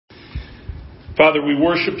Father, we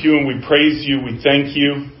worship you and we praise you. We thank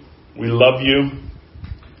you. We love you.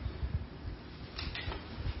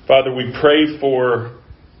 Father, we pray for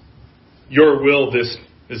your will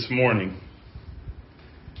this morning.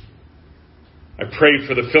 I pray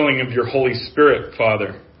for the filling of your Holy Spirit,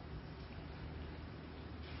 Father,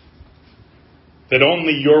 that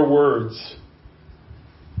only your words,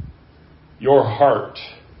 your heart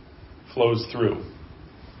flows through.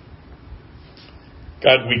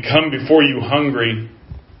 God, we come before you hungry,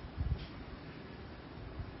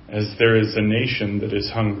 as there is a nation that is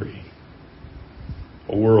hungry,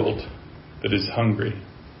 a world that is hungry.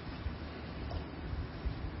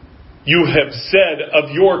 You have said of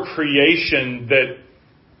your creation that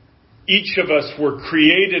each of us were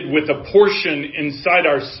created with a portion inside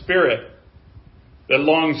our spirit that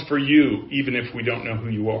longs for you, even if we don't know who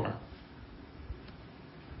you are.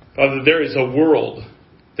 Father, there is a world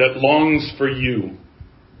that longs for you,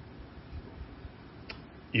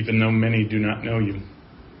 even though many do not know you.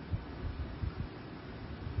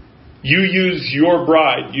 You use your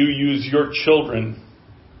bride, you use your children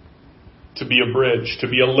to be a bridge, to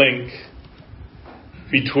be a link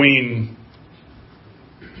between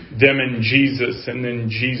them and Jesus, and then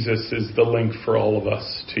Jesus is the link for all of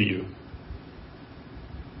us to you.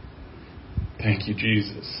 Thank you,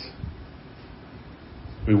 Jesus.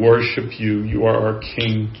 We worship you. You are our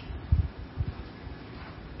King.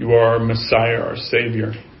 You are our Messiah, our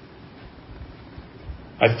Savior.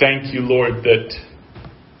 I thank you, Lord, that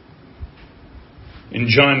in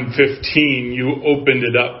John 15, you opened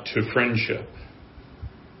it up to friendship.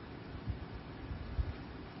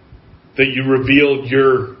 That you revealed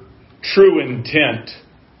your true intent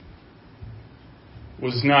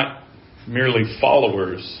was not merely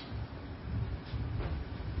followers,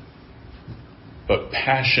 but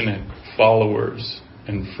passionate followers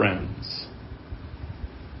and friends.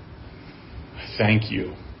 I thank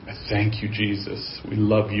you. I thank you, Jesus. We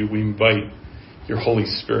love you. We invite your Holy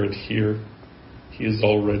Spirit here. He is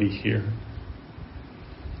already here.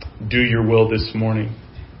 Do your will this morning.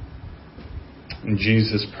 In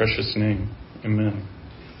Jesus' precious name, amen.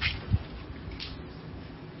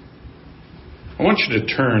 I want you to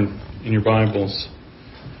turn in your Bibles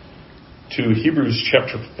to Hebrews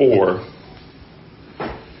chapter 4. I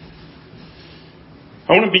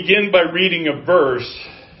want to begin by reading a verse,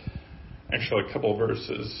 actually a couple of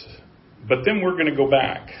verses, but then we're going to go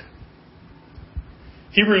back.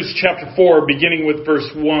 Hebrews chapter 4, beginning with verse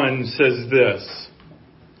 1, says this: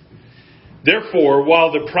 Therefore,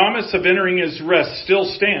 while the promise of entering his rest still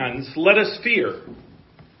stands, let us fear,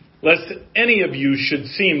 lest any of you should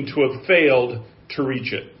seem to have failed to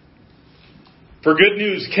reach it. For good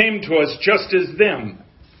news came to us just as them,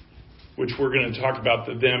 which we're going to talk about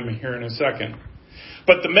the them here in a second.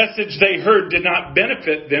 But the message they heard did not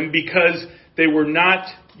benefit them because they were not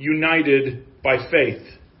united by faith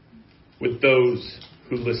with those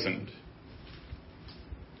who listened.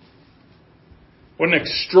 What an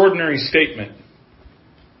extraordinary statement.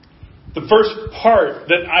 The first part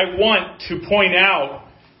that I want to point out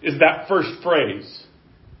is that first phrase.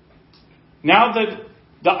 Now that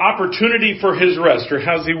the opportunity for his rest, or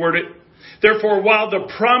how's he word it? Therefore, while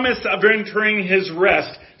the promise of entering his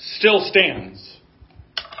rest still stands.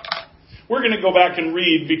 We're going to go back and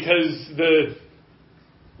read because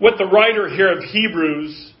what the writer here of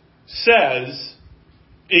Hebrews says,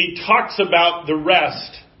 he talks about the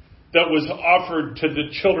rest that was offered to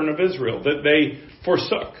the children of Israel, that they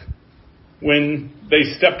forsook when they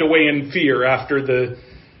stepped away in fear after the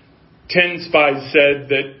 10 spies said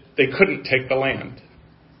that they couldn't take the land.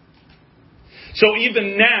 So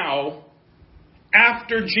even now,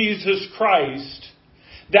 after Jesus Christ,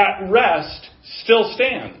 that rest still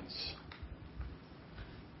stands.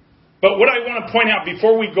 But what I want to point out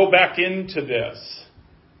before we go back into this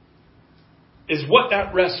is what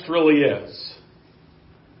that rest really is.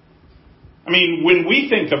 I mean, when we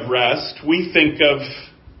think of rest, we think of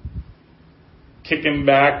kicking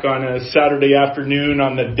back on a Saturday afternoon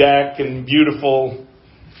on the deck and beautiful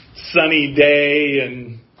sunny day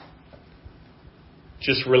and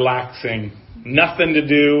just relaxing. Nothing to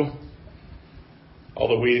do. All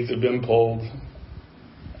the weeds have been pulled.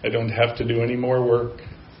 I don't have to do any more work.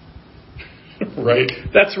 Right?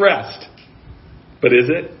 That's rest. But is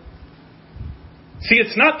it? See,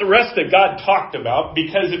 it's not the rest that God talked about,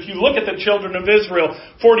 because if you look at the children of Israel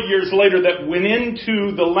 40 years later that went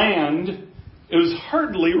into the land, it was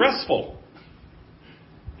hardly restful.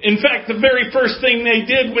 In fact, the very first thing they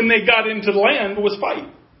did when they got into the land was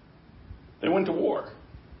fight. They went to war.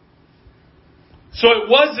 So it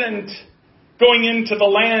wasn't going into the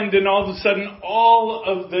land and all of a sudden all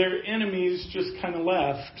of their enemies just kind of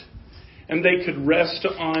left. and they could rest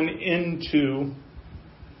on into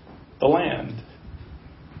the land.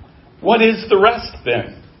 What is the rest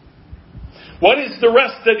then? What is the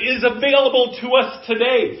rest that is available to us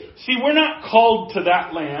today? See, we're not called to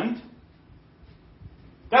that land.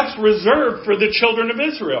 That's reserved for the children of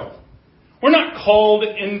Israel. We're not called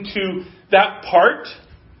into that part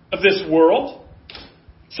of this world.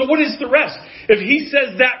 So what is the rest? If he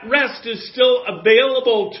says that rest is still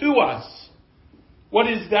available to us, what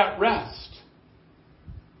is that rest?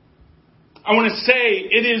 I want to say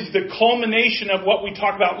it is the culmination of what we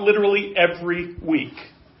talk about literally every week.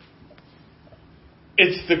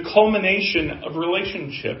 It's the culmination of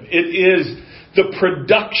relationship. It is the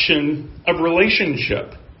production of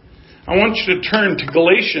relationship. I want you to turn to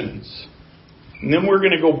Galatians. And then we're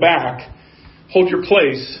going to go back. Hold your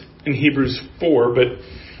place in Hebrews 4. But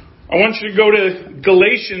I want you to go to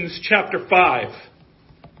Galatians chapter 5.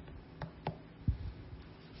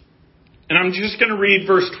 And I'm just going to read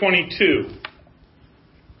verse 22.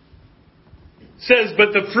 It says,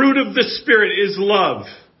 "But the fruit of the Spirit is love,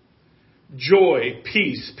 joy,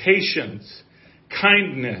 peace, patience,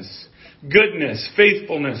 kindness, goodness,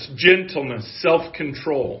 faithfulness, gentleness,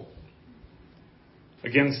 self-control.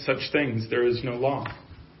 Against such things there is no law."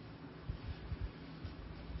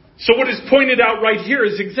 So what is pointed out right here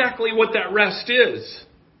is exactly what that rest is.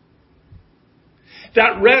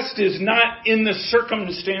 That rest is not in the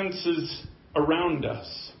circumstances around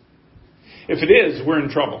us. If it is, we're in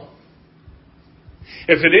trouble.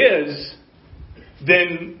 If it is,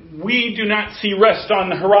 then we do not see rest on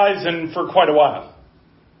the horizon for quite a while.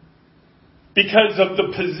 Because of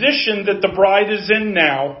the position that the bride is in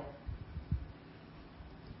now,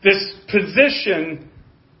 this position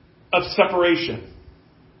of separation,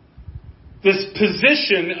 this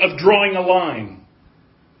position of drawing a line,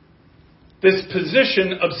 this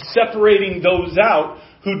position of separating those out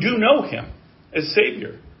who do know Him as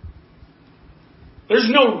Savior. There's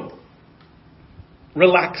no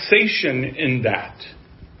relaxation in that.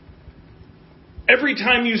 Every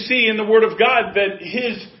time you see in the Word of God that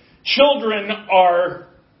His children are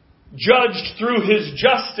judged through His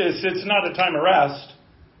justice, it's not a time of rest.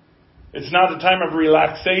 It's not a time of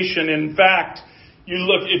relaxation. In fact, you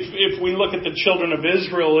look if we look at the children of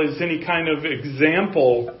Israel as any kind of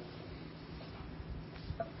example,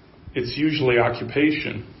 it's usually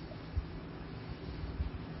occupation.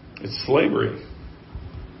 It's slavery.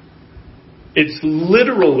 It's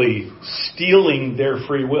literally stealing their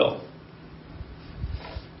free will,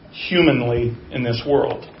 humanly, in this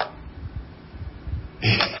world.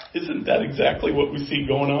 Isn't that exactly what we see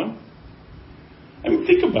going on? I mean,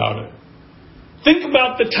 think about it. Think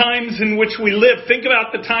about the times in which we live. Think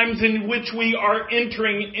about the times in which we are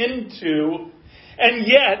entering into. And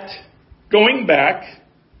yet, going back,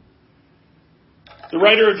 the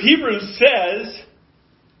writer of Hebrews says,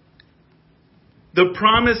 the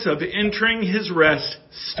promise of entering His rest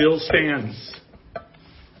still stands.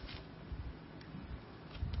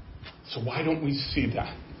 So why don't we see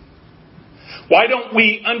that? Why don't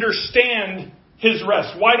we understand His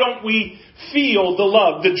rest? Why don't we feel the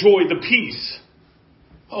love, the joy, the peace?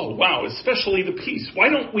 Oh, wow, especially the peace. Why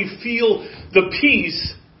don't we feel the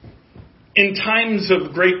peace in times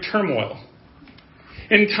of great turmoil?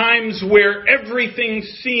 In times where everything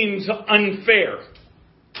seems unfair.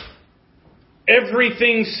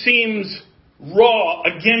 Everything seems raw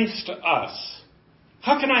against us.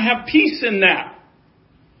 How can I have peace in that?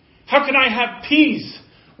 How can I have peace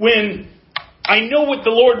when I know what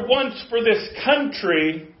the Lord wants for this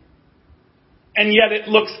country, and yet it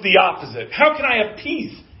looks the opposite? How can I have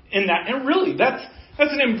peace in that? And really, that's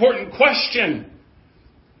an important question.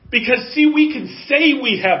 Because, see, we can say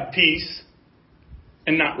we have peace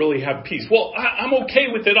and not really have peace. Well, I'm okay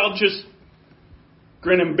with it. I'll just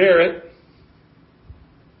grin and bear it.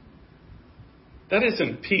 That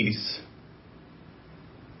isn't peace.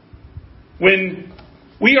 When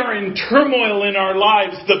we are in turmoil in our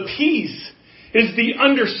lives, the peace is the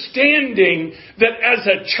understanding that as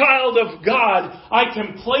a child of God, I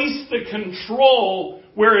can place the control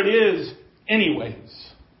where it is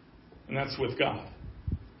anyways. And that's with God.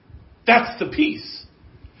 That's the peace.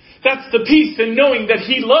 That's the peace in knowing that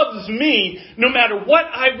He loves me no matter what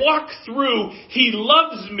I walk through. He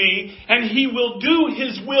loves me and He will do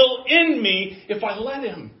His will in me if I let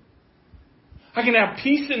Him. I can have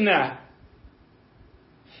peace in that.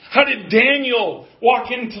 How did Daniel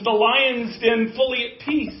walk into the lion's den fully at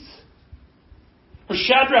peace? Or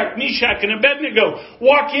Shadrach, Meshach, and Abednego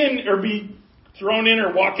walk in or be thrown in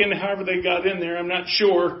or walk in, however they got in there, I'm not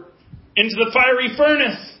sure, into the fiery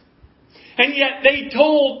furnace. And yet they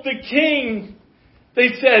told the king, they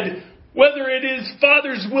said, Whether it is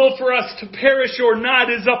Father's will for us to perish or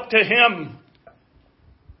not is up to Him.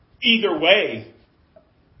 Either way,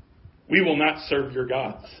 we will not serve your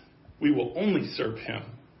gods. We will only serve Him.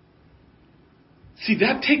 See,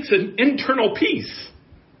 that takes an internal peace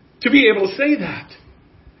to be able to say that.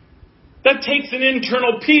 That takes an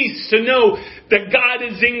internal peace to know that God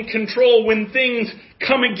is in control when things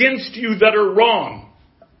come against you that are wrong.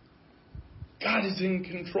 God is in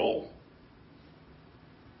control.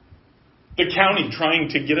 The county trying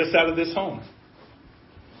to get us out of this home.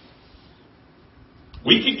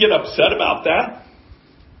 We could get upset about that.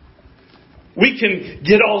 We can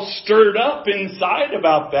get all stirred up inside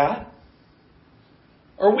about that.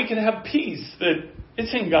 Or we can have peace that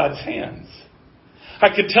it's in God's hands. I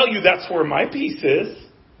could tell you that's where my peace is.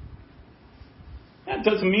 That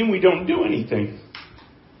doesn't mean we don't do anything.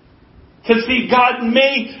 Because see, God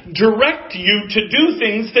may direct you to do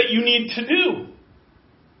things that you need to do.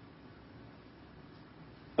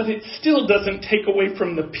 But it still doesn't take away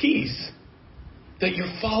from the peace that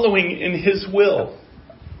you're following in His will.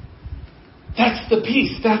 That's the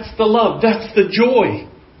peace. That's the love. That's the joy.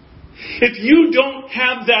 If you don't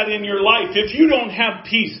have that in your life, if you don't have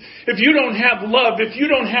peace, if you don't have love, if you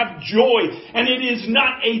don't have joy, and it is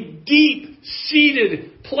not a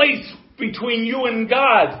deep-seated place between you and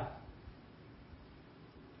God,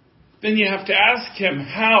 then you have to ask Him,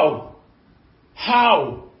 how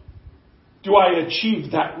do I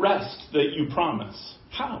achieve that rest that you promise?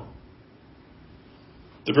 How?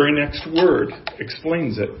 The very next word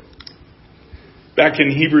explains it. Back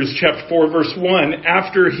in Hebrews chapter 4, verse 1,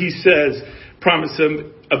 after he says, promise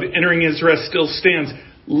of entering His rest still stands,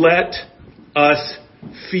 let us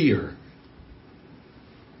fear.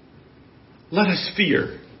 Let us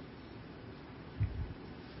fear.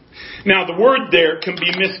 Now, the word there can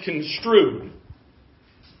be misconstrued.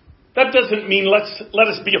 That doesn't mean let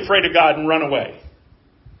us be afraid of God and run away,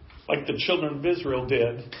 like the children of Israel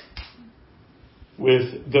did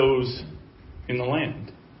with those in the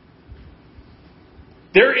land.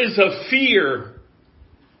 There is a fear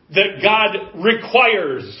that God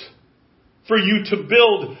requires for you to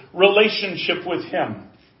build relationship with Him.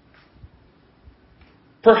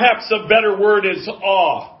 Perhaps a better word is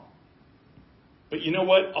awe. But you know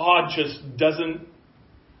what? Awe just doesn't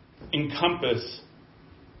encompass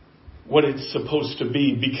what it's supposed to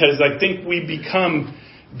be. Because I think we become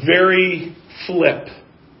very flip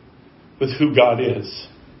with who God is.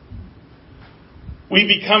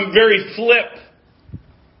 We become very flip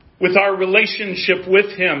with our relationship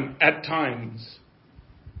with Him at times.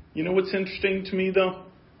 You know what's interesting to me though?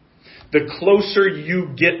 The closer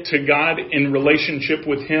you get to God in relationship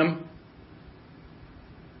with Him,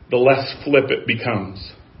 the less flip it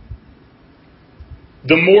becomes.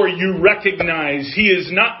 The more you recognize He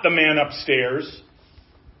is not the man upstairs.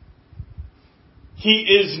 He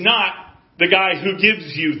is not the guy who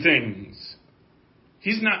gives you things.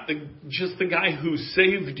 He's not just the guy who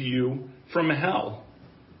saved you from hell.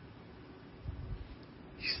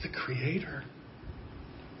 He's the Creator.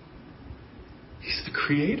 He's the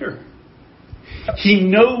Creator. He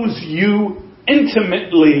knows you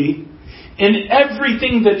intimately in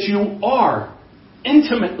everything that you are.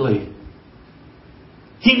 Intimately.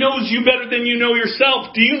 He knows you better than you know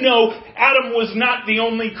yourself. Do you know Adam was not the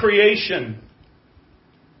only creation?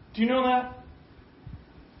 Do you know that?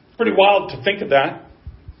 It's pretty wild to think of that.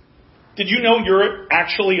 Did you know you're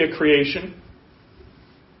actually a creation?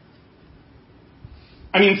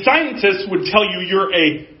 I mean, scientists would tell you you're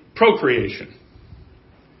a procreation.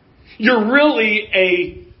 You're really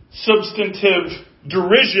a substantive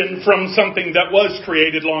derision from something that was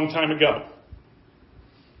created a long time ago.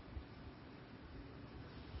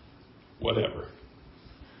 Whatever.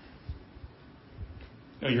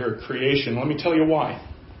 No, you're a creation. Let me tell you why.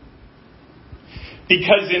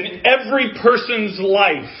 Because in every person's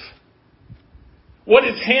life, what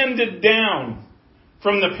is handed down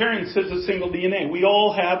from the parents is a single DNA. We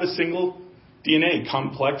all have a single DNA,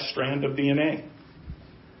 complex strand of DNA.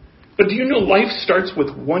 But do you know life starts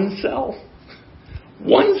with one cell?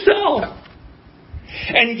 One cell.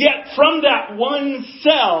 And yet from that one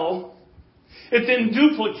cell, it then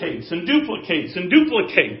duplicates and duplicates and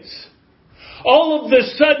duplicates. All of a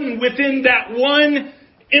sudden, within that one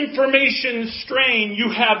information strain, you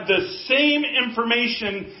have the same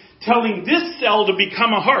information telling this cell to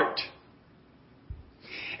become a heart.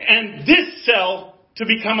 And this cell to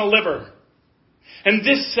become a liver. And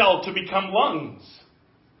this cell to become lungs.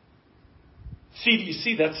 See, do you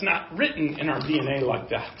see that's not written in our DNA like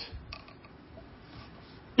that?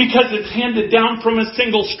 Because it's handed down from a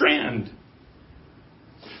single strand.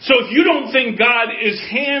 So if you don't think God is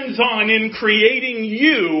hands-on in creating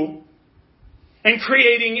you, and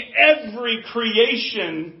creating every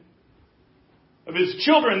creation of his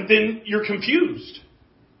children, then you're confused.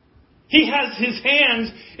 He has his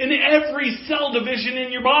hands in every cell division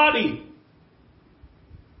in your body.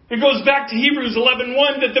 It goes back to Hebrews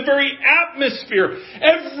 11:1 that the very atmosphere,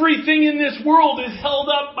 everything in this world is held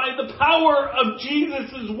up by the power of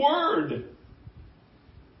Jesus' word.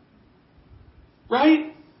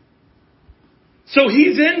 Right? So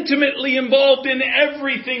he's intimately involved in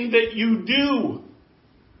everything that you do.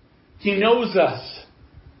 He knows us.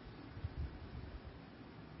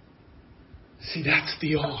 See, that's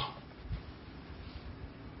the awe.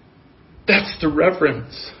 That's the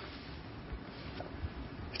reverence.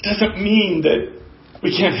 It doesn't mean that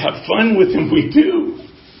we can't have fun with him. We do.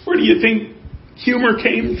 Where do you think humor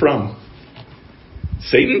came from?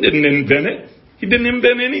 Satan didn't invent it. He didn't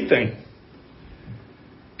invent anything.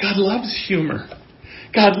 God loves humor.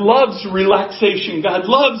 God loves relaxation. God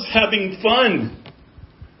loves having fun.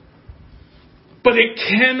 But it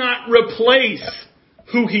cannot replace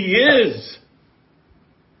who he is.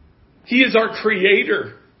 He is our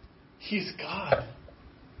creator. He's God.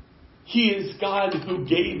 He is God who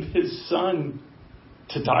gave his Son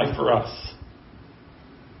to die for us.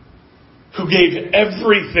 Who gave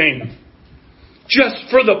everything just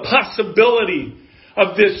for the possibility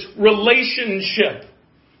of this relationship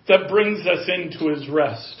that brings us into his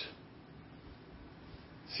rest.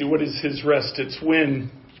 See, what is his rest? It's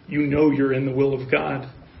when you know you're in the will of God.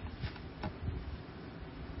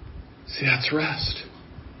 See, that's rest.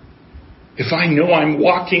 If I know I'm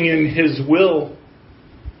walking in his will,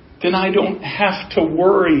 then I don't have to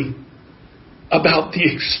worry about the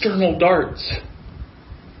external darts.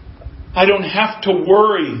 I don't have to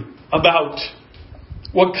worry about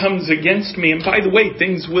what comes against me. And by the way,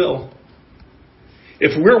 things will.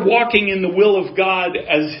 If we're walking in the will of God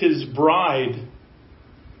as his bride,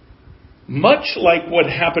 much like what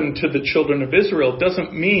happened to the children of Israel,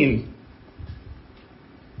 doesn't mean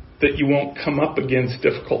that you won't come up against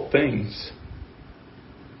difficult things.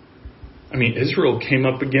 I mean, Israel came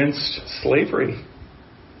up against slavery.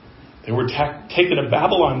 They were taken to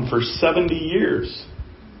Babylon for 70 years.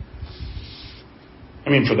 I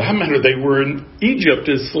mean, for that matter, they were in Egypt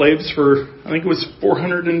as slaves for, I think it was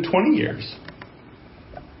 420 years.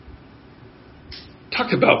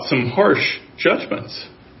 Talk about some harsh judgments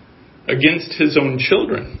against his own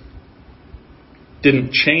children.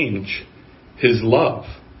 Didn't change his love.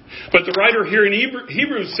 But the writer here in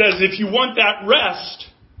Hebrews says, if you want that rest,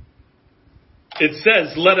 it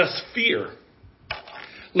says, let us fear.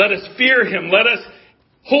 Let us fear him. Let us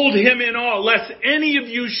hold him in awe, lest any of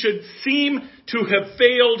you should seem to have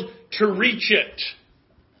failed to reach it.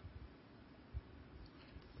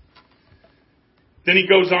 Then he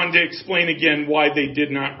goes on to explain again why they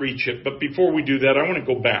did not reach it. But before we do that, I want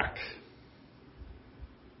to go back.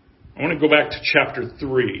 I want to go back to chapter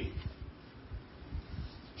 3.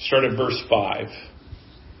 Start at verse 5.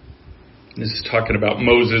 This is talking about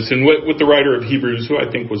Moses and what the writer of Hebrews, who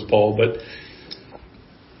I think was Paul, but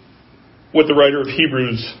what the writer of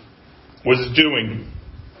Hebrews was doing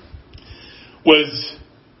was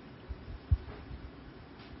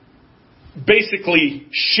basically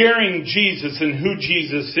sharing Jesus and who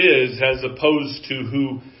Jesus is as opposed to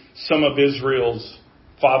who some of Israel's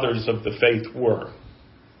fathers of the faith were.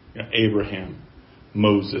 You know, Abraham,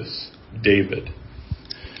 Moses, David.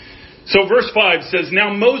 So verse 5 says,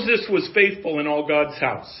 now Moses was faithful in all God's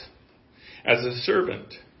house as a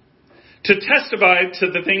servant to testify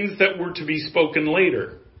to the things that were to be spoken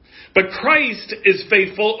later. But Christ is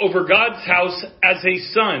faithful over God's house as a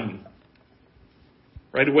son.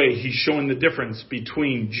 Right away, he's showing the difference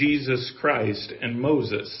between Jesus Christ and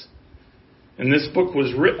Moses. And this book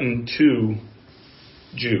was written to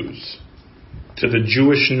Jews, to the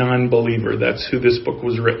Jewish non-believer. That's who this book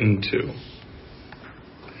was written to.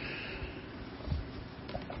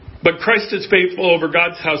 But Christ is faithful over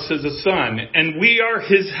God's house as a son, and we are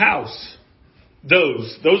his house.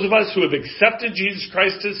 Those of us who have accepted Jesus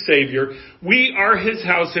Christ as Savior, we are his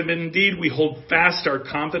house, and indeed we hold fast our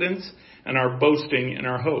confidence and our boasting in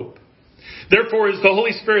our hope. Therefore, as the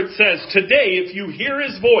Holy Spirit says, today, if you hear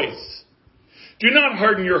his voice, do not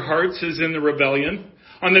harden your hearts as in the rebellion,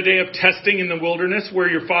 on the day of testing in the wilderness, where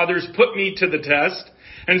your fathers put me to the test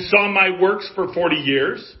and saw my works for 40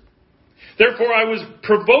 years. Therefore, I was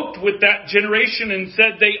provoked with that generation and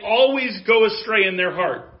said, they always go astray in their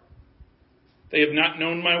heart. They have not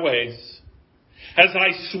known my ways. As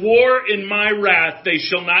I swore in my wrath, they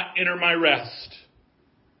shall not enter my rest.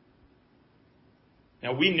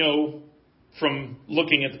 Now we know from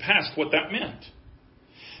looking at the past what that meant.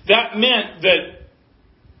 That meant that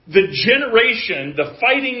the generation, the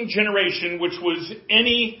fighting generation, which was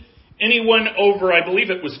anyone over, I believe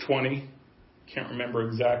it was 20. Can't remember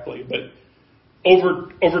exactly, but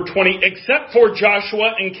over 20, except for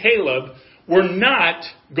Joshua and Caleb, were not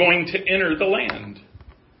going to enter the land.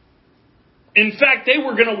 In fact, they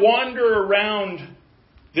were going to wander around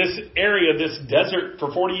this area, this desert,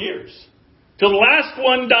 for 40 years. Till the last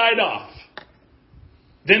one died off.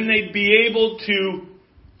 Then they'd be able to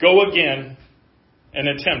go again and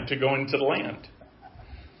attempt to go into the land.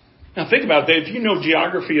 Now think about that. If you know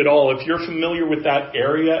geography at all, if you're familiar with that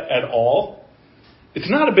area at all, it's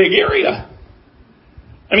not a big area.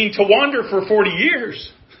 I mean, to wander for 40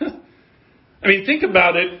 years. I mean, think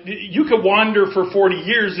about it. You could wander for 40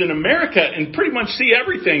 years in America and pretty much see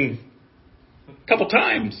everything a couple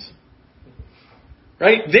times.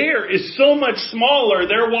 Right? There is so much smaller.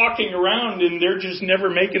 They're walking around and they're just never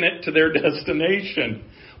making it to their destination.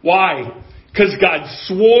 Why? Because God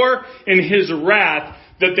swore in His wrath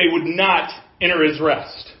that they would not enter His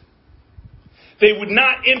rest. They would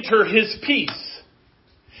not enter His peace.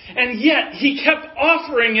 And yet, He kept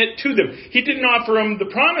offering it to them. He didn't offer them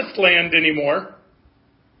the promised land anymore.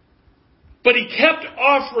 But He kept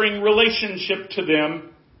offering relationship to them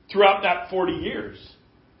throughout that 40 years.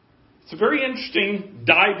 It's a very interesting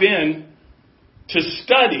dive in to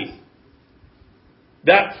study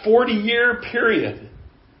that 40-year period.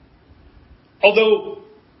 Although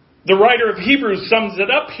the writer of Hebrews sums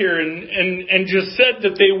it up here and just said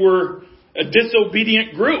that they were a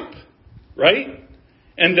disobedient group, right?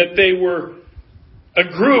 And that they were a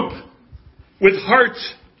group with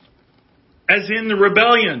hearts as in the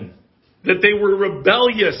rebellion. That they were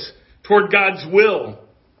rebellious toward God's will.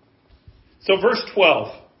 So verse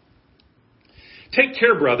 12. Take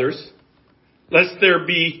care, brothers, lest there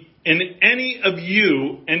be in any of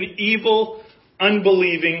you an evil,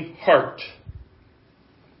 unbelieving heart,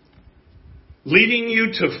 leading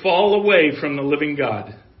you to fall away from the living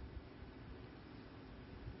God.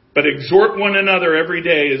 But exhort one another every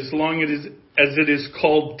day as long as it is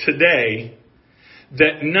called today,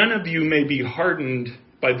 that none of you may be hardened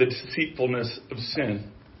by the deceitfulness of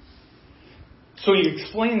sin. So he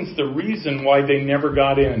explains the reason why they never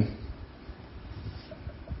got in.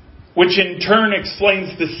 Which in turn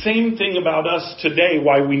explains the same thing about us today,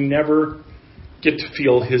 why we never get to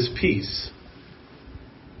feel His peace.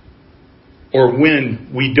 Or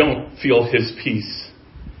when we don't feel His peace.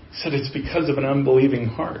 He said it's because of an unbelieving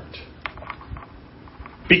heart.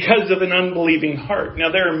 Because of an unbelieving heart. Now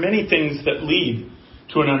there are many things that lead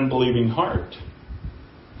to an unbelieving heart.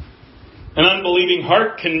 An unbelieving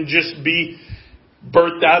heart can just be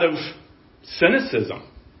birthed out of cynicism.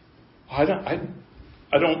 I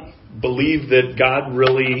don't believe that God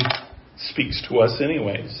really speaks to us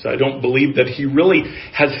anyways. I don't believe that He really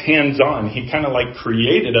has hands on. He kind of like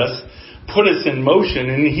created us, put us in motion,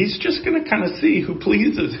 and He's just going to kind of see who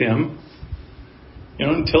pleases Him,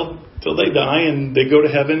 until they die and they go to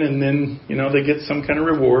heaven, and then, they get some kind of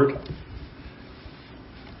reward.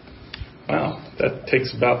 Wow, that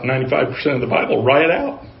takes about 95% of the Bible right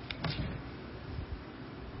out.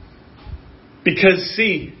 Because,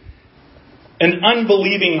 see, an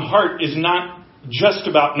unbelieving heart is not just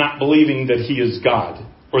about not believing that He is God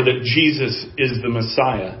or that Jesus is the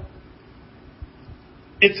Messiah.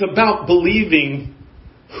 It's about believing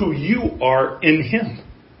who you are in Him.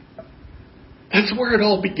 That's where it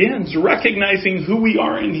all begins. Recognizing who we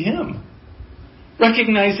are in Him.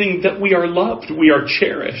 Recognizing that we are loved. We are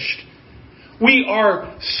cherished. We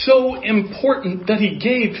are so important that He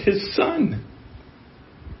gave His Son.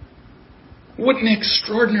 What an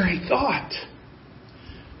extraordinary thought.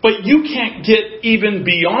 But you can't get even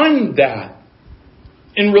beyond that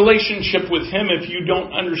in relationship with Him if you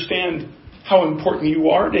don't understand how important you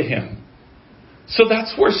are to Him. So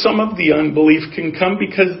that's where some of the unbelief can come,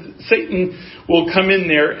 because Satan will come in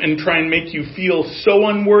there and try and make you feel so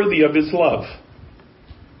unworthy of His love.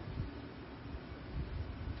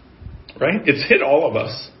 Right? It's hit all of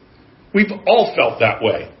us. We've all felt that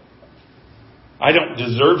way. I don't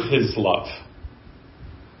deserve His love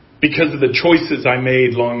because of the choices I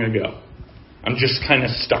made long ago. I'm just kind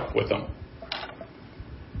of stuck with them.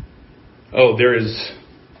 Oh, there is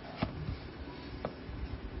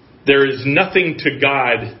nothing to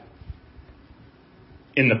God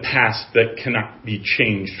in the past that cannot be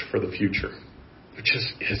changed for the future. There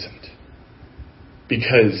just isn't.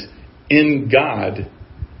 Because in God,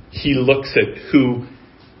 He looks at who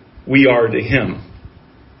we are to Him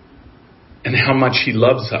and how much He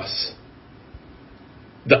loves us.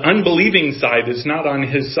 The unbelieving side is not on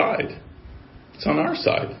His side. It's on our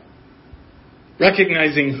side.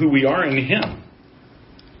 Recognizing who we are in Him.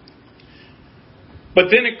 But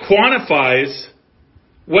then it quantifies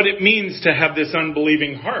what it means to have this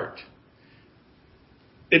unbelieving heart.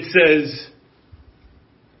 It says,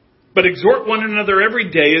 but exhort one another every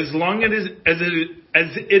day as long as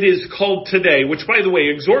it is called today. Which, by the way,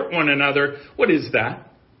 exhort one another, what is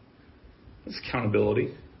that? That's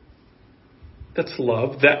accountability. That's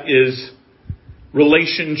love. That is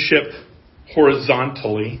relationship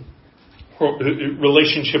horizontally.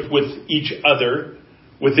 Relationship with each other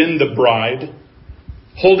within the bride.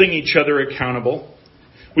 Holding each other accountable.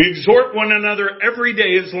 We exhort one another every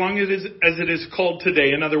day as long as it is called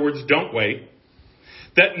today. In other words, don't wait.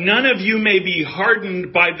 That none of you may be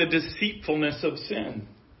hardened by the deceitfulness of sin.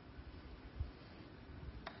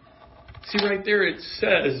 See, right there it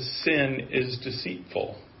says sin is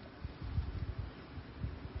deceitful.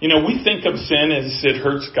 We think of sin as it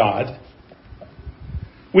hurts God.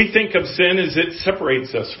 We think of sin as it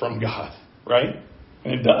separates us from God, right?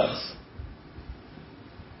 And it does.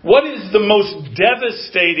 What is the most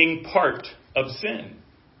devastating part of sin?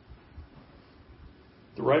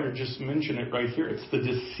 The writer just mentioned it right here. It's the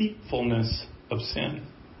deceitfulness of sin.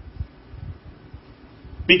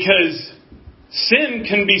 Because sin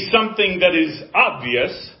can be something that is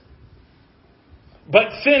obvious, but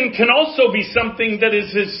sin can also be something that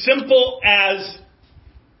is as simple as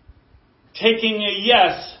taking a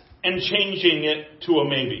yes and changing it to a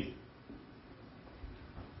maybe.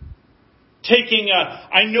 Taking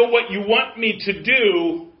I know what you want me to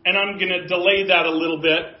do, and I'm going to delay that a little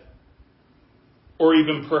bit, or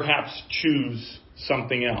even perhaps choose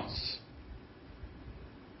something else.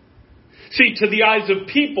 See, to the eyes of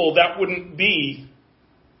people, that wouldn't be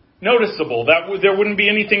noticeable. There wouldn't be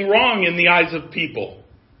anything wrong in the eyes of people.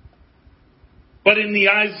 But in the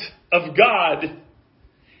eyes of God,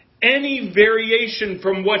 any variation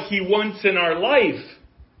from what He wants in our life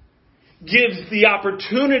gives the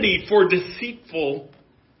opportunity for deceitfulness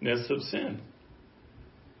of sin.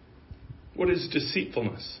 What is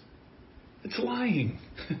deceitfulness? It's lying.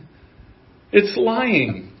 It's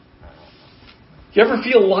lying. You ever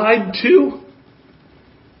feel lied to?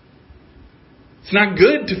 It's not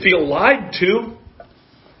good to feel lied to.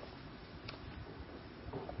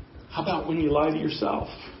 How about when you lie to yourself?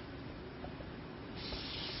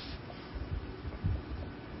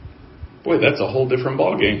 Boy, that's a whole different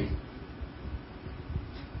ballgame.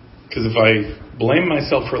 Because if I blame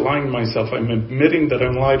myself for lying to myself, I'm admitting that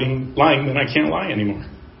I'm lying, then I can't lie anymore.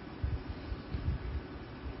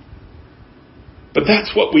 But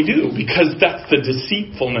that's what we do, because that's the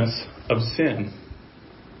deceitfulness of sin.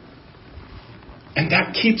 And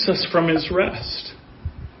that keeps us from His rest.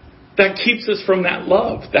 That keeps us from that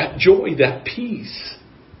love, that joy, that peace.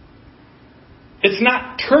 It's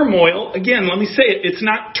not turmoil. Again, let me say it. It's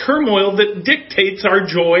not turmoil that dictates our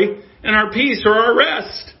joy and our peace or our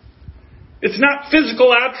rest. It's not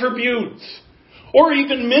physical attributes or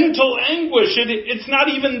even mental anguish. It's not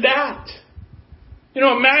even that.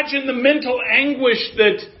 Imagine the mental anguish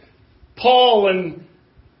that Paul and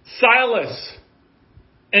Silas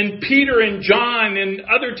and Peter and John and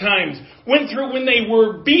other times went through when they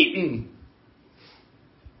were beaten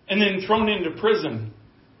and then thrown into prison.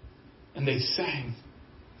 And they sang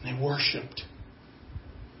and they worshipped.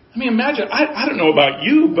 Imagine, I don't know about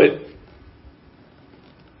you, but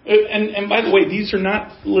and by the way, these are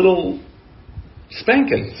not little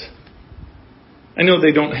spankings. I know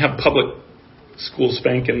they don't have public school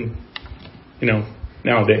spanking,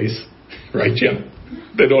 nowadays. Right, Jim?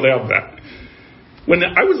 They don't have that. When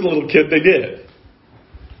I was a little kid, they did.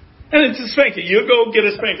 And it's a spanking. You go get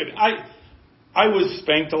a spanking. I was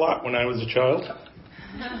spanked a lot when I was a child.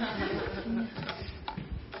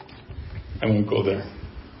 I won't go there.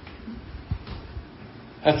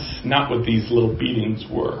 That's not what these little beatings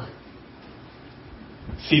were.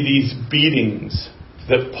 See, these beatings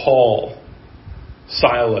that Paul,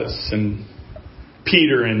 Silas, and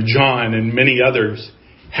Peter and John and many others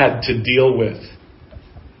had to deal with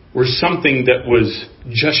were something that was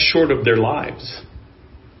just short of their lives.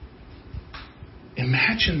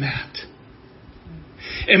 Imagine that.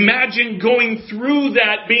 Imagine going through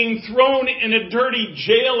that, being thrown in a dirty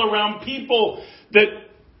jail around people that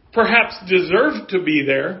perhaps deserved to be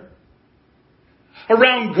there,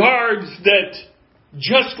 around guards that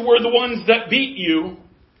just were the ones that beat you,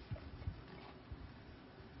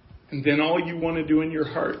 and then all you want to do in your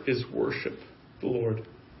heart is worship the Lord.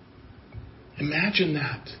 Imagine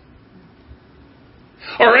that.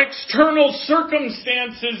 Our external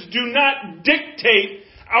circumstances do not dictate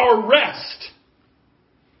our rest.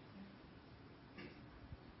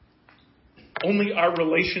 Only our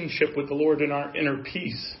relationship with the Lord and our inner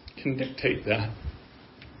peace can dictate that.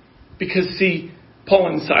 Because see, Paul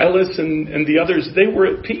and Silas and the others, they were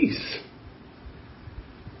at peace.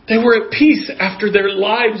 They were at peace after their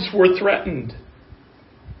lives were threatened.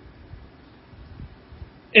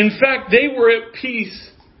 In fact, they were at peace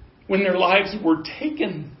when their lives were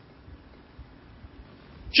taken.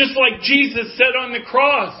 Just like Jesus said on the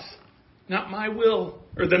cross, not my will,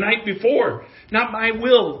 or the night before, not my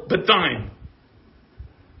will, but thine.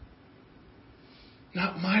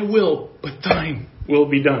 Not my will, but thine will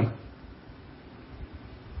be done.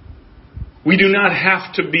 We do not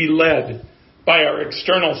have to be led by our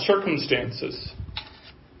external circumstances.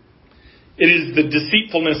 It is the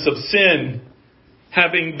deceitfulness of sin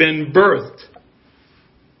having been birthed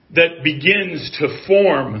that begins to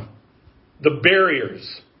form the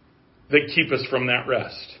barriers that keep us from that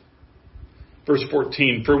rest. Verse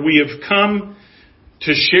 14, for we have come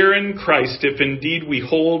to share in Christ if indeed we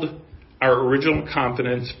hold our original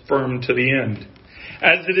confidence firm to the end.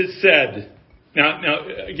 As it is said, now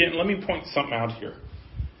again, let me point something out here.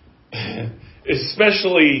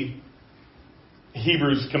 Especially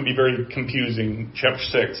Hebrews can be very confusing, chapter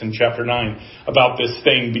 6 and chapter 9, about this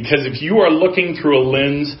thing. Because if you are looking through a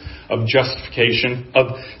lens of justification,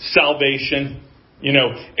 of salvation,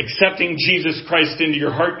 accepting Jesus Christ into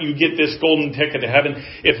your heart, you get this golden ticket to heaven.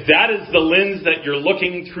 If that is the lens that you're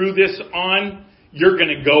looking through this on, you're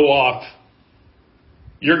going to go off.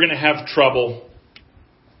 You're going to have trouble.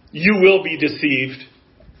 You will be deceived.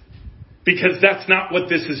 Because that's not what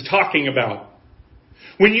this is talking about.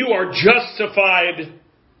 When you are justified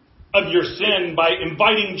of your sin by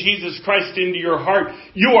inviting Jesus Christ into your heart,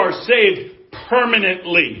 you are saved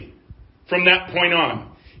permanently from that point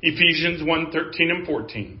on. Ephesians 1:13 and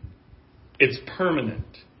 14. It's permanent.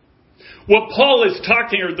 What Paul is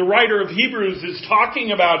talking, or the writer of Hebrews is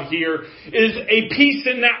talking about here, is a peace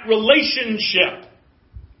in that relationship.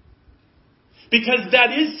 Because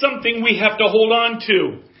that is something we have to hold on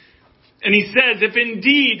to. And he says, if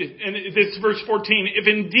indeed, and this is verse 14, if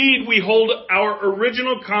indeed we hold our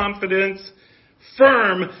original confidence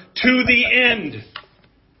firm to the end,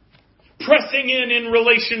 pressing in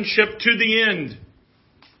relationship to the end.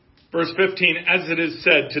 Verse 15, as it is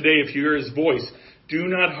said, today if you hear his voice, do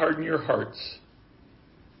not harden your hearts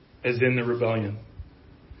as in the rebellion.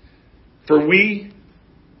 For we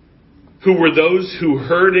who were those who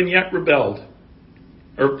heard and yet rebelled,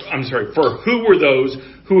 for who were those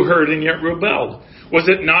who heard and yet rebelled? Was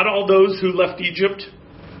it not all those who left Egypt,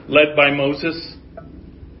 led by Moses?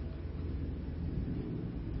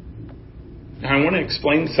 Now I want to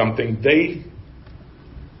explain something. They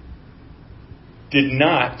did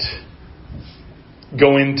not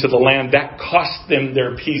go into the land. That cost them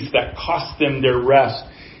their peace. That cost them their rest.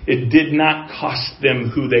 It did not cost them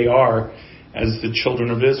who they are as the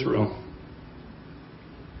children of Israel.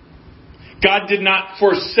 God did not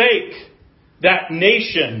forsake that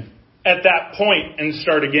nation at that point and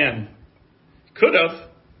start again. Could have.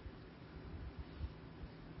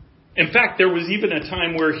 In fact, there was even a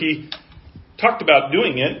time where he talked about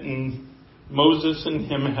doing it, and Moses and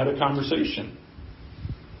him had a conversation.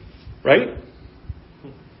 Right?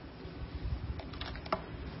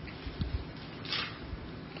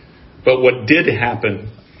 But what did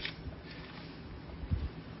happen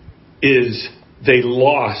is they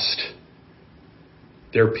lost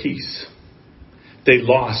their peace. They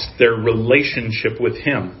lost their relationship with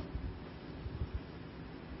him.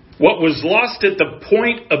 What was lost at the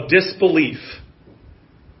point of disbelief,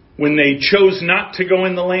 when they chose not to go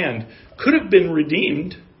in the land, could have been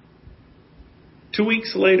redeemed 2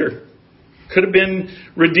 weeks later. Could have been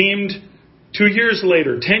redeemed 2 years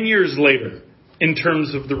later, 10 years later, in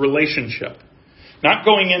terms of the relationship. Not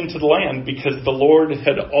going into the land, because the Lord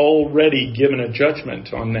had already given a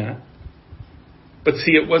judgment on that. But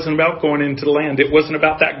see, it wasn't about going into the land. It wasn't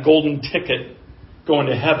about that golden ticket going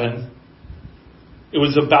to heaven. It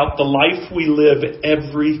was about the life we live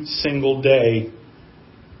every single day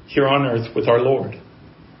here on earth with our Lord.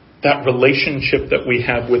 That relationship that we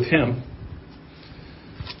have with him.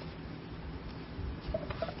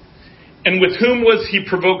 And with whom was he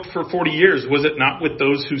provoked for 40 years? Was it not with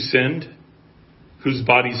those who sinned, whose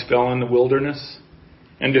bodies fell in the wilderness?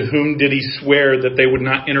 And to whom did he swear that they would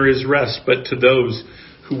not enter his rest, but to those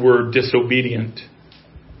who were disobedient?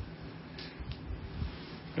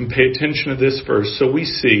 And pay attention to this verse. So we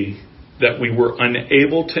see that we were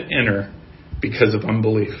unable to enter because of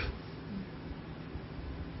unbelief.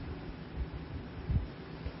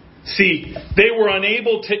 See, they were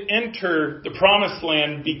unable to enter the promised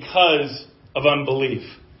land because of unbelief.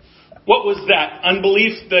 What was that?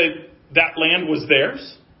 Unbelief that land was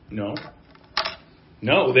theirs?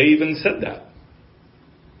 No, they even said that.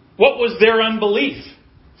 What was their unbelief?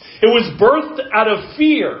 It was birthed out of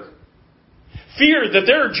fear. Fear that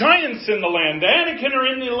there are giants in the land. The Anakim are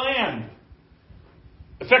in the land.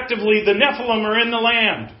 Effectively, the Nephilim are in the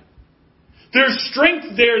land. There's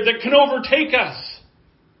strength there that can overtake us.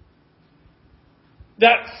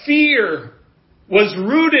 That fear was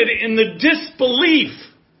rooted in the disbelief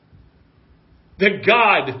that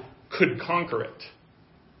God could conquer it,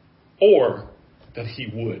 or that He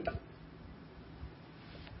would.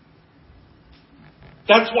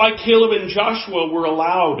 That's why Caleb and Joshua were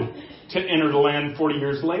allowed to enter the land 40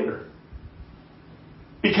 years later.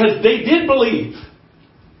 Because they did believe.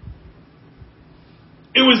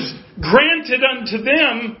 It was granted unto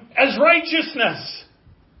them as righteousness.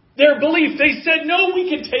 Their belief. They said, no, we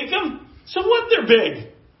can take them. So what? They're big.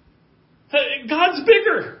 God's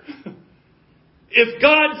bigger. If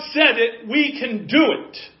God said it, we can do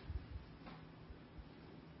it.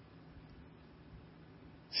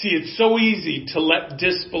 See, it's so easy to let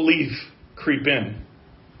disbelief creep in.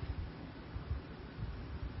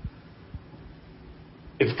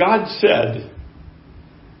 If God said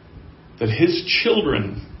that His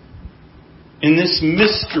children in this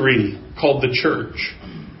mystery called the church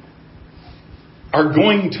are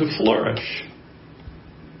going to flourish,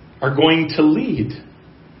 are going to lead,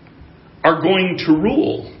 are going to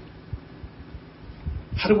rule,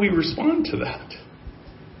 how do we respond to that?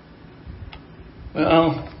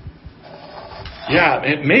 Well, yeah,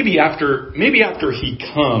 maybe after He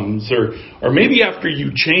comes, or maybe after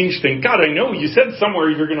you change things. God, I know you said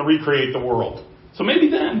somewhere you're going to recreate the world. So maybe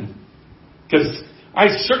then. Because I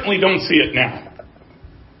certainly don't see it now.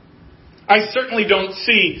 I certainly don't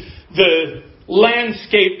see the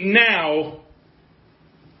landscape now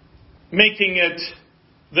making it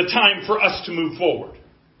the time for us to move forward.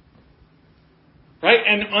 Right?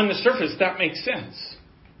 And on the surface, that makes sense.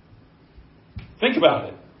 Think about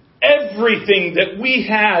it. Everything that we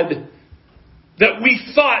had, that we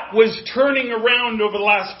thought was turning around over the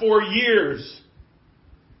last 4 years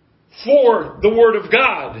for the Word of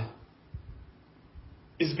God,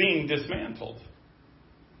 is being dismantled.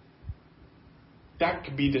 That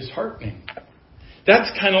could be disheartening.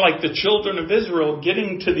 That's kind of like the children of Israel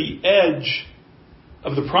getting to the edge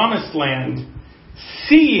of the promised land,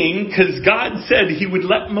 seeing, because God said He would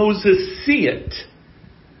let Moses see it.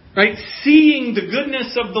 Right? Seeing the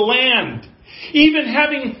goodness of the land. Even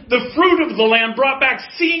having the fruit of the land brought back,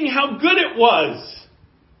 seeing how good it was.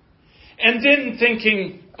 And then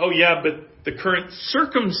thinking, oh yeah, but the current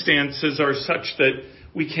circumstances are such that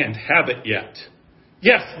we can't have it yet.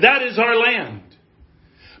 Yes, that is our land.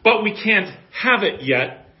 But we can't have it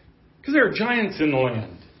yet because there are giants in the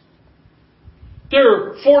land. There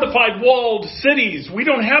are fortified walled cities. We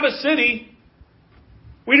don't have a city.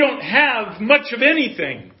 We don't have much of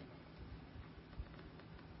anything.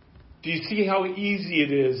 Do you see how easy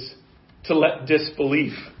it is to let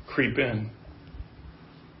disbelief creep in?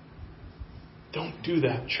 Don't do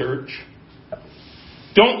that, church.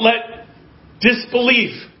 Don't let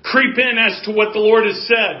disbelief creep in as to what the Lord has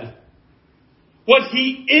said. What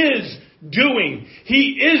He is doing.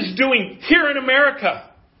 He is doing here in America.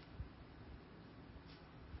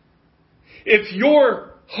 If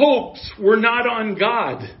your hopes were not on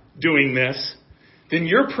God doing this, then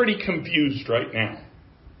you're pretty confused right now.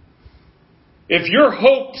 If your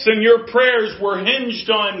hopes and your prayers were hinged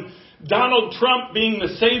on Donald Trump being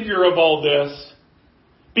the savior of all this,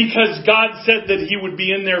 because God said that He would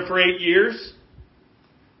be in there for 8 years,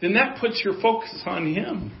 then that puts your focus on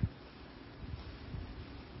Him.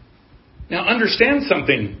 Now understand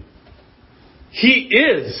something. He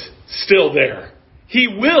is still there. He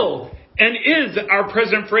will and is our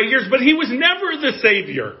president for 8 years, but He was never the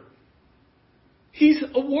savior. He's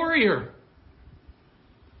a warrior.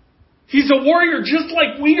 He's a warrior just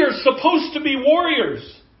like we are supposed to be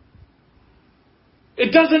warriors.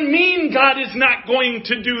 It doesn't mean God is not going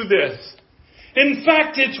to do this. In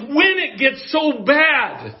fact, it's when it gets so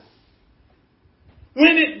bad,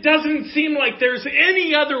 when it doesn't seem like there's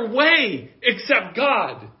any other way except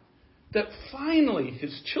God, that finally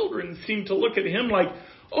His children seem to look at Him like,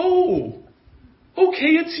 oh,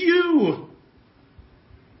 okay, it's you.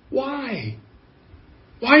 Why?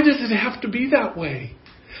 Why does it have to be that way?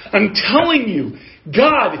 I'm telling you,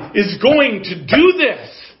 God is going to do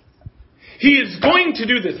this. He is going to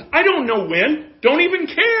do this. I don't know when. Don't even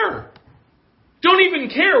care. Don't even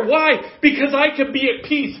care. Why? Because I can be at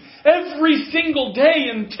peace every single day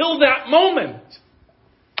until that moment.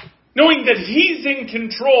 Knowing that He's in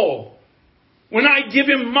control. When I give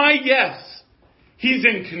Him my yes, He's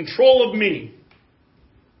in control of me.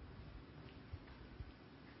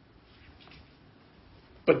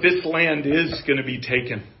 But this land is going to be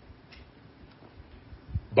taken.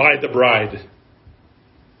 by the bride.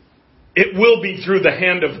 It will be through the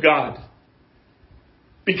hand of God.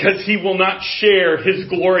 Because He will not share His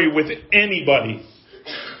glory with anybody.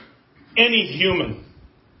 Any human.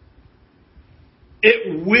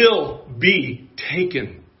 It will be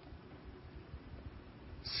taken.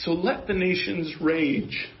 So let the nations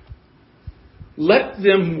rage. Let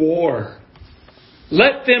them war.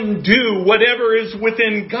 Let them do whatever is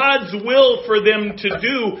within God's will for them to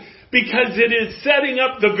do, because it is setting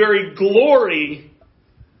up the very glory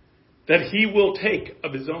that He will take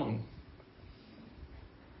of His own.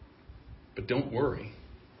 But don't worry.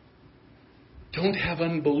 Don't have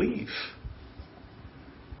unbelief.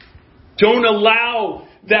 Don't allow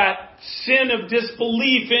that sin of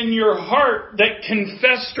disbelief in your heart that can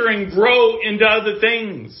fester and grow into other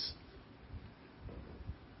things.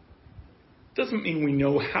 Doesn't mean we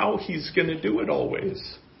know how He's going to do it always.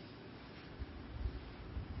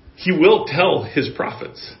 He will tell His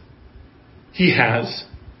prophets. He has,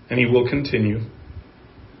 and He will continue.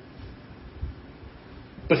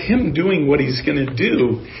 But Him doing what He's going to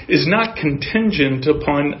do is not contingent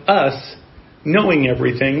upon us knowing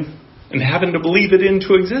everything and having to believe it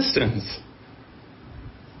into existence.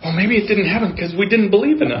 Well, maybe it didn't happen because we didn't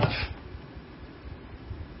believe enough.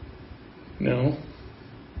 No.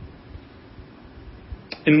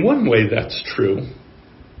 In one way, that's true.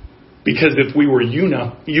 Because if we were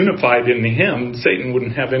unified in Him, Satan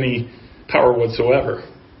wouldn't have any power whatsoever.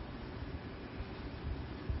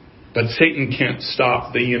 But Satan can't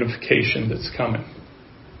stop the unification that's coming.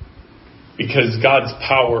 Because God's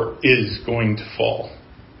power is going to fall.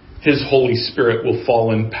 His Holy Spirit will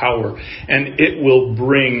fall in power. And it will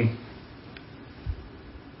bring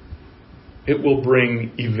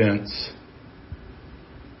events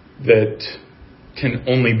that can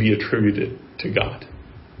only be attributed to God.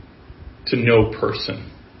 To no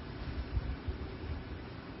person.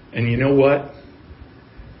 And you know what?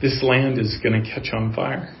 This land is going to catch on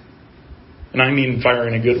fire. And I mean fire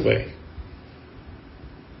in a good way.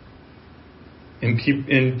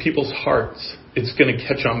 In people's hearts, it's going to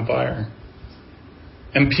catch on fire.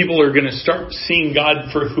 And people are going to start seeing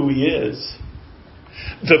God for who He is.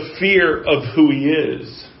 The fear of who He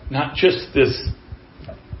is. Not just this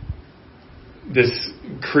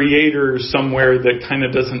creator somewhere that kind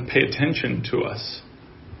of doesn't pay attention to us.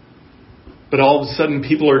 But all of a sudden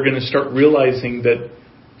people are going to start realizing that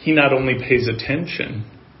He not only pays attention,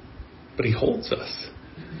 but He holds us.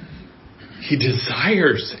 He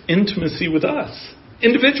desires intimacy with us.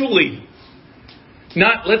 Individually.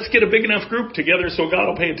 Not, let's get a big enough group together so God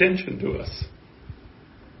will pay attention to us.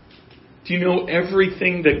 Do you know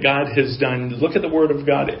everything that God has done? Look at the Word of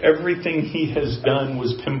God. Everything He has done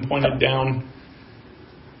was pinpointed down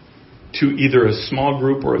to either a small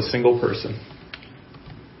group or a single person.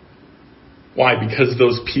 Why? Because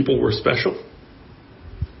those people were special?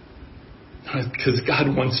 Because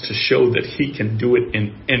God wants to show that He can do it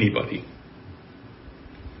in anybody.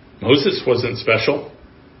 Moses wasn't special.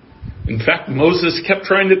 In fact, Moses kept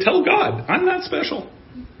trying to tell God, I'm not special.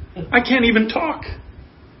 I can't even talk.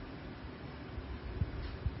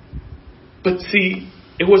 But see,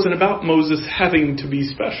 it wasn't about Moses having to be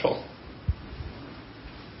special.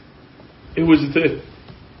 It was that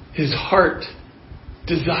his heart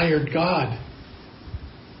desired God.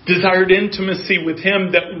 Desired intimacy with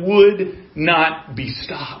Him that would not be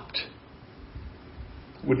stopped.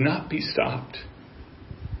 Would not be stopped.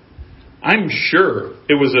 I'm sure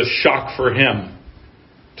it was a shock for him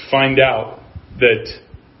to find out that,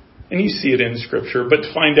 and you see it in Scripture, but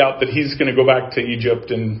to find out that he's going to go back to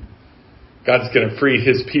Egypt and God's going to free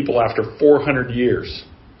His people after 400 years.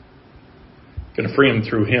 Going to free them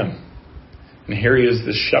through him. And here he is,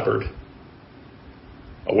 this shepherd,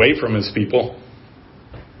 away from his people.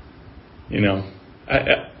 You know,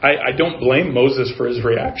 I don't blame Moses for his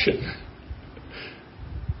reaction.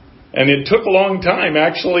 And it took a long time,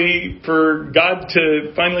 actually, for God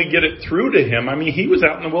to finally get it through to him. I mean, he was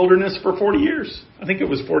out in the wilderness for 40 years. I think it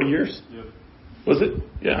was 40 years. Yep. Was it?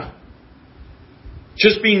 Yeah.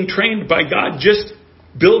 Just being trained by God, just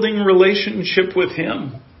building relationship with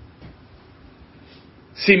Him.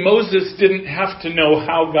 See, Moses didn't have to know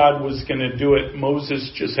how God was going to do it.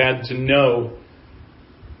 Moses just had to know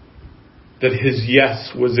that his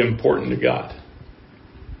yes was important to God.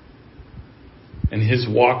 And his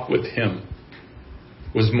walk with Him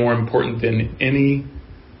was more important than any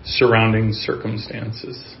surrounding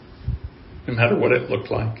circumstances, no matter what it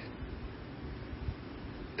looked like.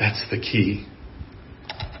 That's the key.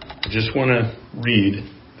 I just want to read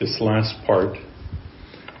this last part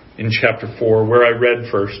in chapter 4, where I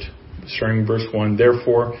read first, starting verse 1.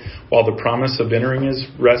 Therefore, while the promise of entering His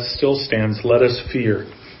rest still stands, let us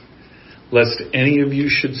fear. lest any of you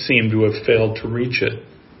should seem to have failed to reach it.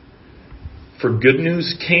 For good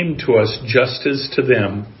news came to us just as to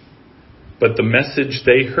them, but the message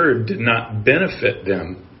they heard did not benefit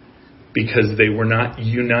them because they were not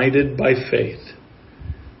united by faith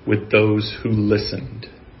with those who listened.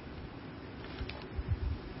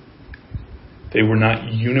 They were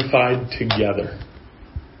not unified together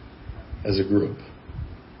as a group.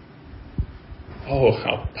 Oh,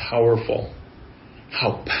 how powerful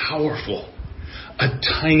a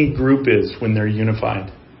tiny group is when they're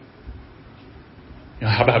unified.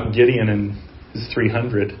 How about Gideon and his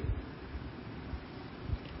 300?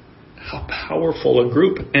 How powerful a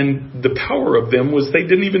group. And the power of them was they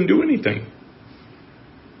didn't even do anything.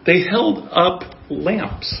 They held up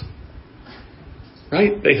lamps.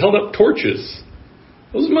 Right? They held up torches.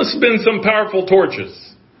 Those must have been some powerful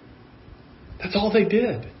torches. That's all they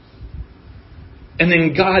did. And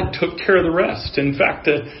then God took care of the rest. In fact,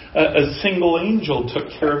 a single angel took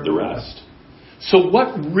care of the rest. So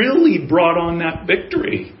what really brought on that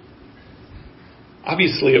victory?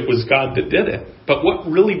 Obviously, it was God that did it. But what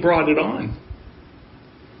really brought it on?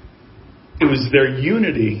 It was their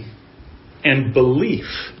unity and belief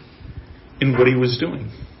in what he was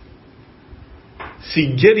doing.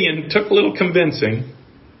 See, Gideon took a little convincing,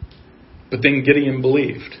 but then Gideon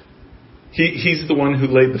believed. He's the one who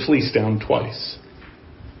laid the fleece down twice.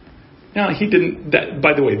 Now, he didn't,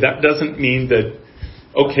 by the way, that doesn't mean that,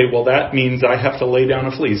 okay, well, that means I have to lay down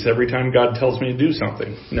a fleece every time God tells me to do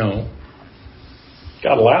something. No.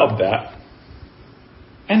 God allowed that.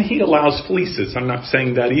 And he allows fleeces. I'm not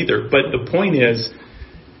saying that either. But the point is,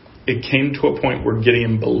 it came to a point where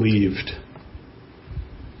Gideon believed.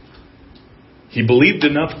 He believed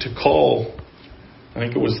enough to call, I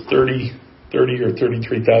think it was 30 or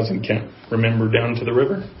 33,000, can't remember, down to the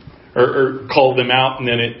river. Or called them out, and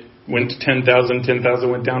then it went to 10,000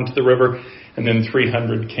 went down to the river, and then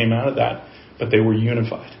 300 came out of that. But they were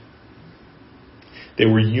unified. They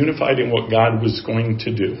were unified in what God was going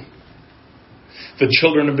to do. The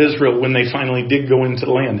children of Israel, when they finally did go into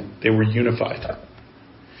the land, they were unified.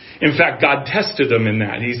 In fact, God tested them in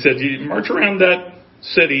that. He said, you march around that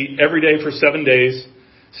city every day for 7 days.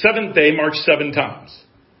 Seventh day, march 7 times.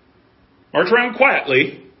 March around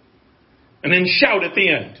quietly, and then shout at the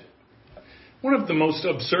end. One of the most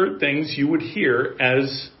absurd things you would hear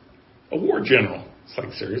as a war general. It's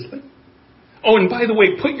like, seriously? Oh, and by the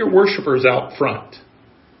way, put your worshipers out front.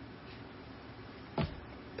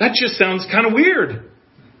 That just sounds kind of weird.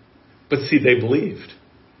 But see, they believed.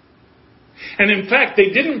 And in fact, they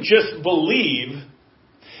didn't just believe.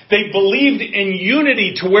 They believed in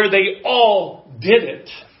unity to where they all did it.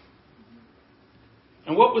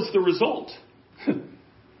 And what was the result?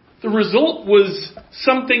 The result was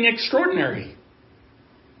something extraordinary.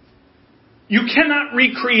 You cannot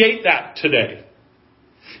recreate that today.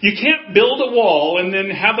 You can't build a wall and then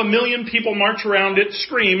have 1 million people march around it,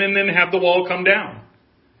 scream, and then have the wall come down.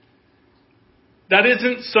 That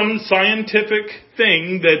isn't some scientific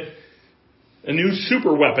thing that a new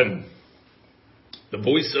super weapon, the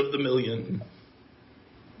voice of the million.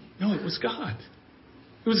 No, it was God.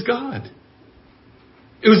 It was God.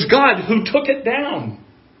 It was God who took it down.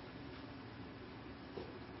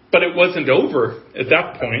 But it wasn't over at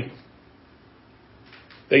that point.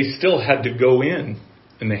 They still had to go in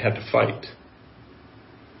and they had to fight.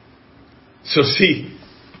 So see,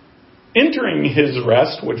 entering his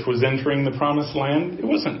rest, which was entering the promised land, it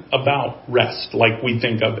wasn't about rest like we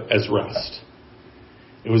think of as rest.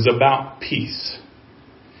 It was about peace.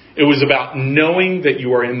 It was about knowing that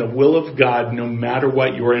you are in the will of God no matter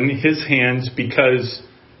what. You are in his hands because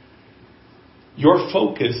your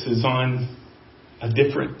focus is on a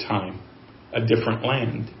different time, a different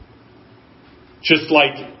land. Just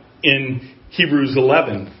like in Hebrews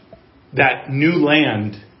 11, that new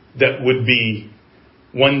land that would be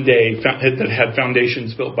one day, that had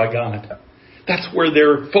foundations built by God. That's where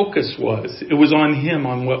their focus was. It was on him,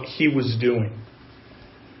 on what he was doing.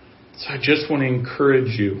 So I just want to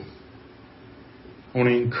encourage you. I want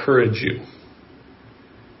to encourage you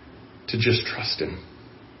to just trust him.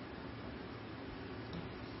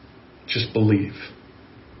 Just believe.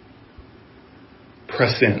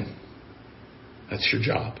 Press in. That's your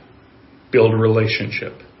job. Build a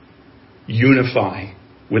relationship. Unify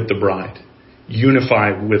with the bride.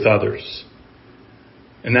 Unify with others.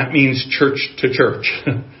 And that means church to church.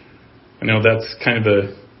 I know that's kind of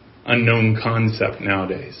an unknown concept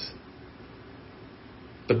nowadays.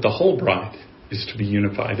 But the whole bride is to be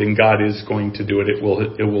unified. And God is going to do it. It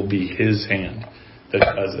will be his hand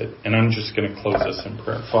that does it. And I'm just going to close us in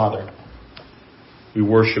prayer. Father, we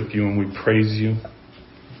worship you and we praise you.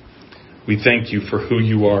 We thank you for who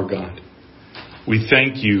you are, God. We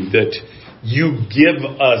thank you that you give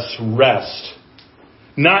us rest,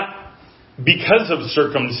 not because of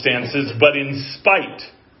circumstances, but in spite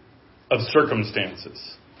of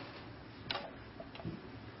circumstances.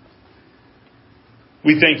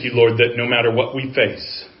 We thank you, Lord, that no matter what we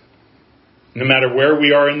face, no matter where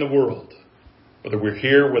we are in the world, whether we're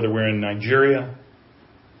here, whether we're in Nigeria,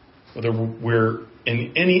 whether we're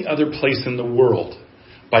in any other place in the world,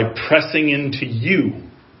 by pressing into you,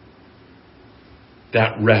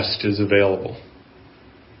 that rest is available.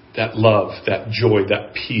 That love, that joy,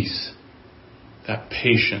 that peace, that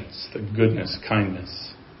patience, the goodness,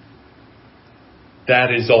 kindness.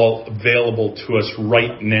 That is all available to us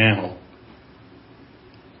right now.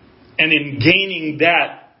 And in gaining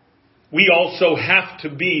that, we also have to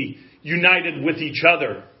be united with each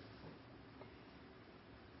other.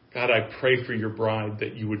 God, I pray for your bride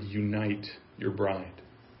that you would unite your bride.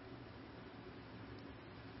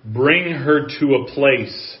 Bring her to a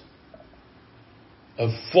place of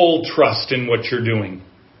full trust in what you're doing.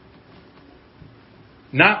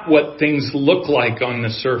 Not what things look like on the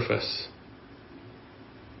surface,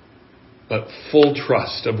 but full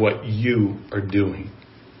trust of what you are doing.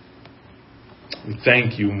 We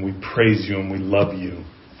thank you and we praise you and we love you.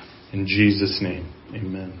 In Jesus' name,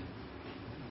 amen.